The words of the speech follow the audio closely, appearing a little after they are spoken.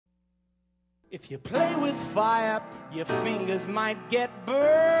If you play with fire, your fingers might get burned.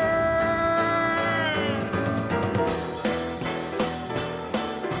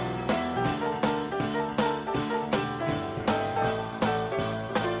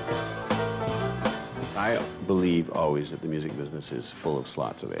 I believe always that the music business is full of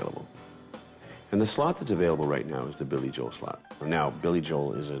slots available. And the slot that's available right now is the Billy Joel slot. Now, Billy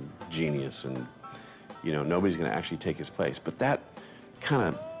Joel is a genius and, you know, nobody's going to actually take his place. But that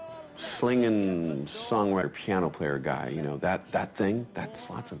kind of slinging songwriter, piano player guy, you know, that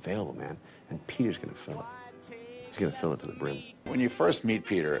slot's available, man. And Peter's going to fill it. He's going to fill it to the brim. When you first meet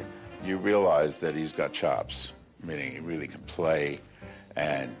Peter, you realize that he's got chops, meaning he really can play,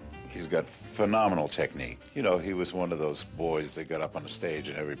 and he's got phenomenal technique. You know, he was one of those boys that got up on the stage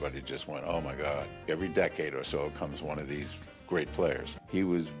and everybody just went, oh my God. Every decade or so comes one of these great players. He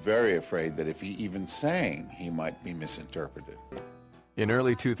was very afraid that if he even sang, he might be misinterpreted. In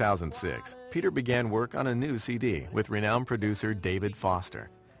early 2006, Peter began work on a new CD with renowned producer David Foster.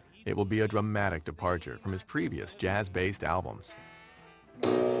 It will be a dramatic departure from his previous jazz-based albums.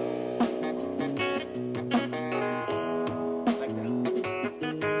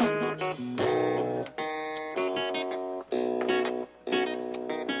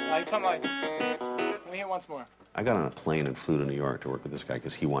 Something like, let me hear once more. I got on a plane and flew to New York to work with this guy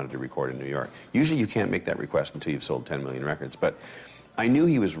because he wanted to record in New York. Usually you can't make that request until you've sold 10 million records, but I knew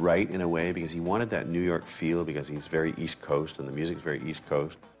he was right in a way because he wanted that New York feel because he's very East Coast and the music's very East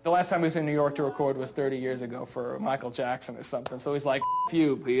Coast. The last time we was in New York to record was 30 years ago for Michael Jackson or something, so he's like, F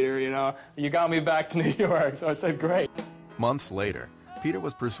you, Peter, you know, you got me back to New York, so I said, great. Months later, Peter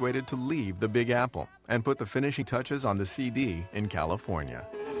was persuaded to leave the Big Apple and put the finishing touches on the CD in California.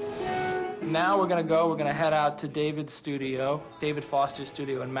 Now we're gonna head out to David's studio, David Foster's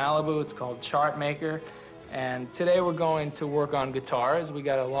studio in Malibu. It's called Chartmaker. And today we're going to work on guitars. We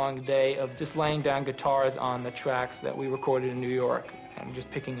got a long day of just laying down guitars on the tracks that we recorded in New York and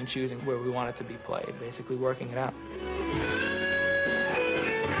just picking and choosing where we want it to be played, basically working it out.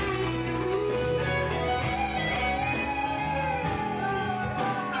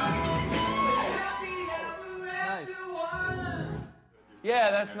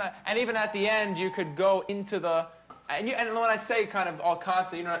 Yeah, that's not, and even at the end, you could go into the, and when I say kind of all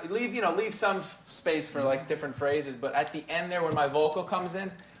constant, leave some space for like different phrases, but at the end there, when my vocal comes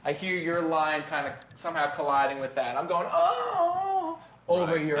in, I hear your line kind of somehow colliding with that. I'm going, oh,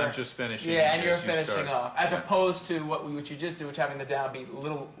 over right. your. I'm just finishing. Yeah, and you're finishing off, as opposed to what you just did, which having the downbeat a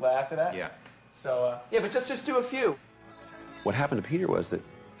little after that. Yeah. So, yeah, but just do a few. What happened to Peter was that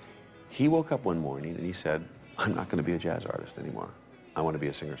he woke up one morning and he said, I'm not going to be a jazz artist anymore. I want to be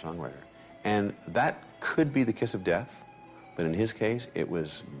a singer-songwriter. And that could be the kiss of death, but in his case, it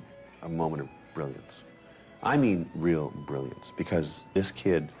was a moment of brilliance. I mean real brilliance, because this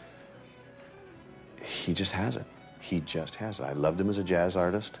kid, he just has it. He just has it. I loved him as a jazz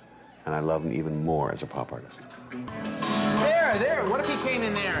artist, and I love him even more as a pop artist. There, what if he came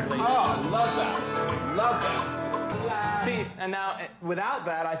in there? Oh, love that. Love that. See, and now, without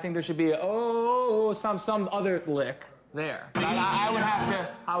that, I think there should be some other lick. There.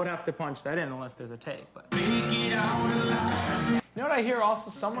 I would have to punch that in unless there's a take. But. You know what I hear also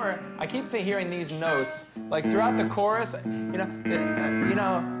somewhere? I keep hearing these notes, like throughout the chorus. Whatever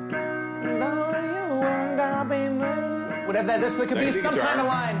that is, there could be some kind of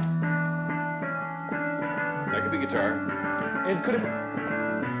line. That could be guitar. It could have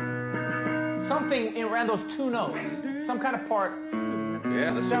something around those two notes, some kind of part.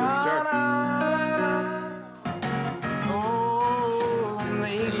 Yeah, let's do the guitar.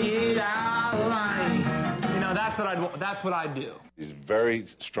 That's what I'd do. He's very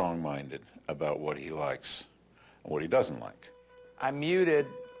strong-minded about what he likes and what he doesn't like. I muted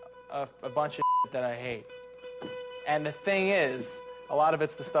a bunch of that I hate. And the thing is, a lot of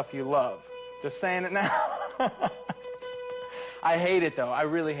it's the stuff you love. Just saying it now. I hate it, though. I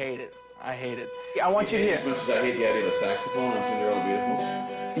really hate it. I hate it. I want you to hear. As much as I hate the idea of a saxophone on Cinderella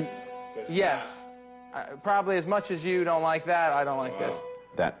Beautiful? Yes. Probably as much as you don't like that, I don't like this.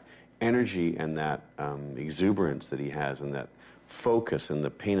 That energy and that exuberance that he has and that focus and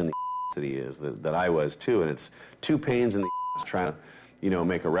the pain in the that he is, that I was too, and it's two pains in the trying to,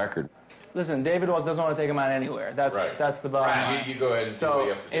 make a record. Listen, David doesn't want to take him out anywhere. That's the bottom line. You go ahead and do what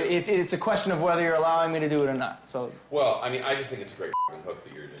you have to do. It's a question of whether you're allowing me to do it or not. So. Well, I mean, I just think it's a great hook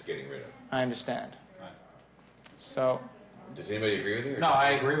that you're just getting rid of. I understand. Right. So. Does anybody agree with you? No,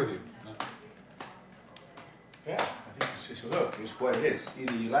 I agree with you. No. Yeah, I think it's a look. It's what it is.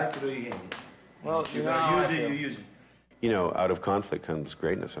 Either you like it or you hate it. Well, You're gonna use it, you use it. you know, out of conflict comes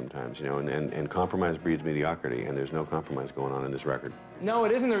greatness sometimes, you know, and compromise breeds mediocrity, and there's no compromise going on in this record. No,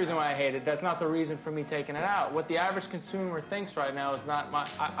 it isn't the reason why I hate it. That's not the reason for me taking it out. What the average consumer thinks right now is not my...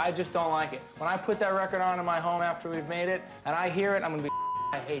 I just don't like it. When I put that record on in my home after we've made it, and I hear it, I'm going to be...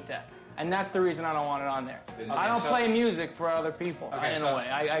 I hate that. And that's the reason I don't want it on there. I don't play music for other people, in a way.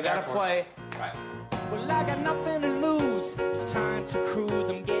 I got to play... Right. Well, I got nothing to lose. It's time to cruise.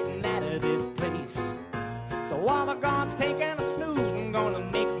 I'm getting out of this place. So while the God's taking a snooze, I'm gonna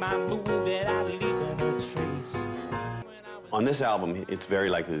make my move without leaving a trace. On this album, it's very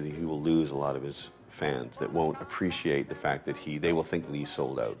likely that he will lose a lot of his fans that won't appreciate the fact that they will think that he's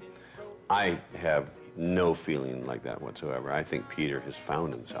sold out. I have no feeling like that whatsoever. I think Peter has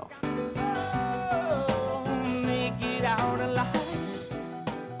found himself. Oh, make it out alive.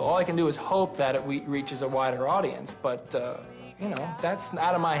 All I can do is hope that it reaches a wider audience, but, you know, that's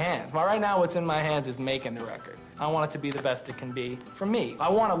out of my hands. Right now, what's in my hands is making the record. I want it to be the best it can be for me. I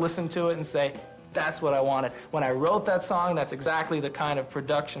want to listen to it and say, that's what I wanted. When I wrote that song, that's exactly the kind of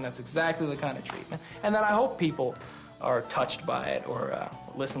production, that's exactly the kind of treatment. And then I hope people are touched by it or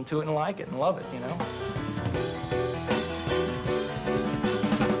listen to it and like it and love it, you know?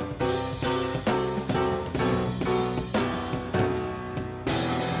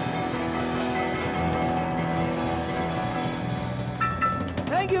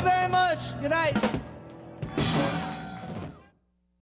 Thank you very much. Good night.